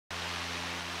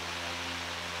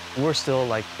We're still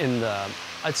like in the,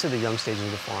 I'd say the young stages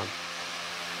of the farm.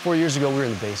 4 years ago, we were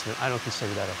in the basement. I don't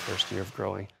consider that our first year of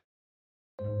growing.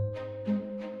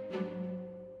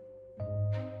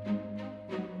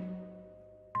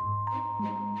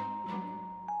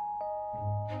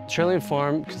 Trillion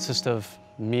Farm consists of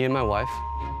me and my wife.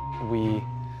 We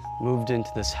moved into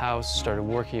this house, started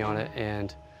working on it,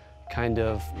 and kind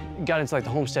of got into like the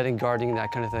homesteading, gardening,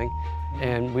 that kind of thing.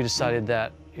 And we decided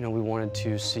that, we wanted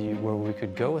to see where we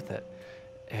could go with it.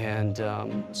 And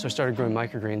so I started growing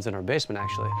microgreens in our basement,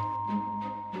 actually.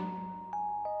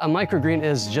 A microgreen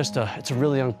is just it's a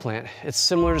really young plant. It's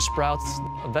similar to sprouts,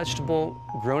 a vegetable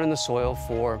grown in the soil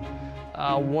for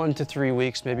 1 to 3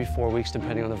 weeks, maybe 4 weeks,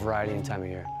 depending on the variety and time of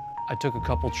year. I took a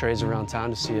couple trays around town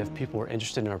to see if people were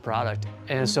interested in our product.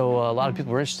 And so a lot of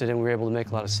people were interested and we were able to make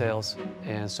a lot of sales.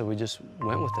 And so we just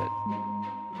went with it.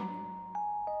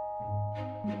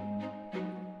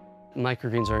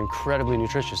 Microgreens are incredibly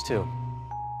nutritious too.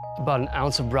 About an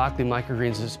ounce of broccoli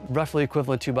microgreens is roughly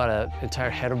equivalent to about an entire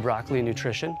head of broccoli in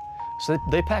nutrition. So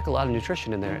they pack a lot of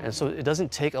nutrition in there. And so it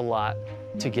doesn't take a lot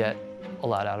to get a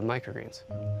lot out of microgreens.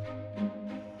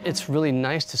 It's really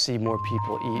nice to see more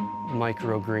people eat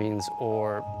microgreens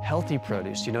or healthy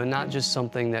produce, not just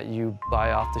something that you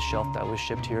buy off the shelf that was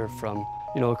shipped here from,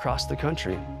 across the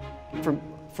country.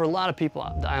 For a lot of people,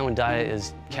 the Iowan diet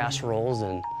is casseroles,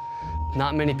 and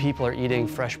not many people are eating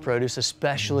fresh produce,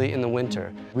 especially in the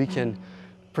winter. We can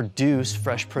produce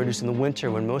fresh produce in the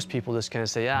winter when most people just kind of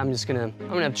say, yeah, I'm gonna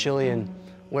have chili and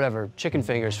whatever, chicken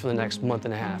fingers for the next month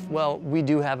and a half. Well, we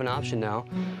do have an option now,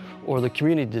 or the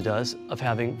community does, of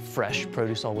having fresh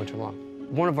produce all winter long.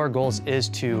 One of our goals is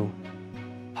to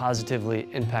positively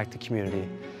impact the community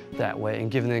that way and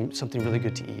give them something really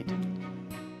good to eat.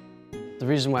 The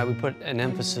reason why we put an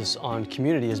emphasis on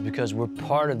community is because we're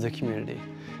part of the community.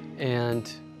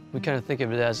 And we kind of think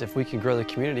of it as if we can grow the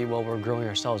community while we're growing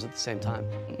ourselves at the same time.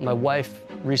 My wife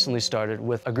recently started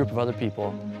with a group of other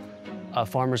people a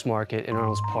farmer's market in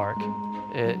Arnold's Park.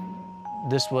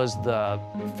 This was the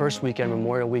first weekend,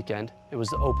 Memorial Weekend. It was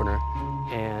the opener,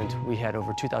 and we had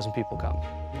over 2,000 people come.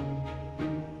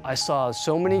 I saw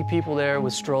so many people there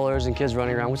with strollers and kids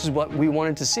running around, which is what we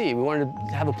wanted to see. We wanted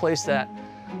to have a place that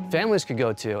families could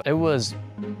go to. It was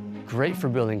great for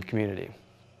building community.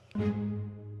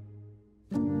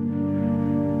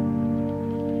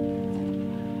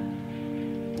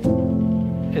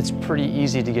 It's pretty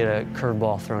easy to get a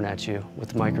curveball thrown at you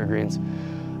with microgreens.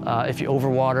 If you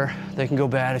overwater, they can go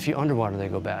bad. If you underwater, they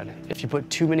go bad. If you put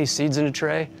too many seeds in a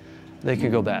tray, they can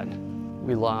go bad.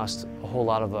 We lost a whole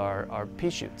lot of our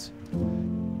pea shoots.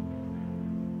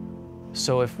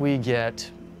 So if we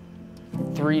get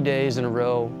 3 days in a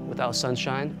row without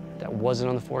sunshine that wasn't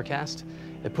on the forecast,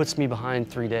 it puts me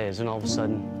behind 3 days, and all of a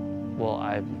sudden, well,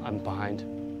 I'm behind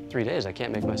 3 days. I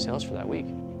can't make my sales for that week.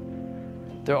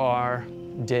 There are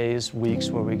days, weeks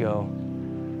where we go,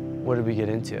 what did we get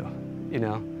into,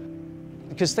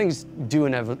 Because things do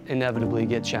inevitably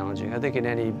get challenging. I think in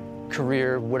any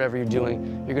career, whatever you're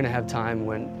doing, you're gonna have time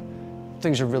when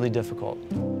things are really difficult.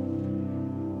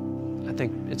 I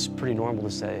think it's pretty normal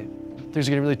to say, things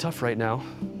are getting really tough right now.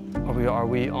 Are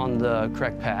we on the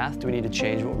correct path? Do we need to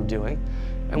change what we're doing?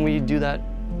 And we do that,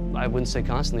 I wouldn't say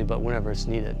constantly, but whenever it's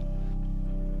needed.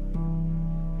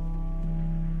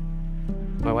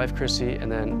 My wife, Chrissy,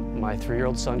 and then my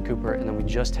 3-year-old son, Cooper, and then we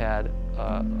just had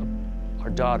our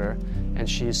daughter, and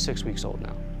she is 6 weeks old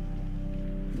now.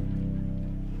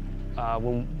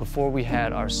 Before we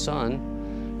had our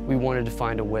son, we wanted to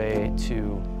find a way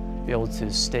to be able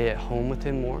to stay at home with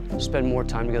him more, spend more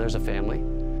time together as a family.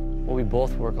 Well, we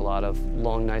both work a lot of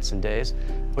long nights and days,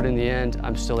 but in the end,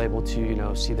 I'm still able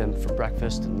to, see them for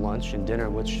breakfast and lunch and dinner,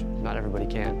 which not everybody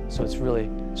can. So it's really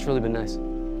been nice.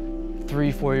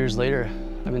 3-4 years later,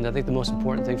 I think the most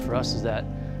important thing for us is that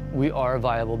we are a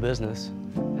viable business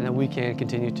and that we can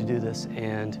continue to do this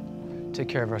and take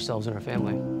care of ourselves and our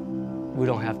family. We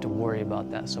don't have to worry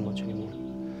about that so much anymore.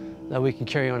 That we can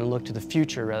carry on and look to the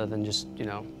future rather than just,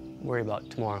 worry about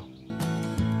tomorrow.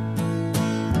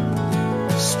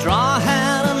 Straw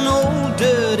hat and old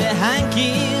dirty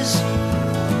hankies,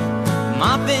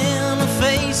 mopping a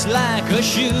face like a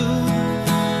shoe.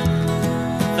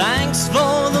 Thanks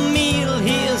for the meal,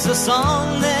 here's a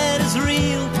song that is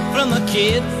real, from a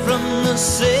kid from the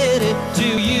city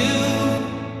to you.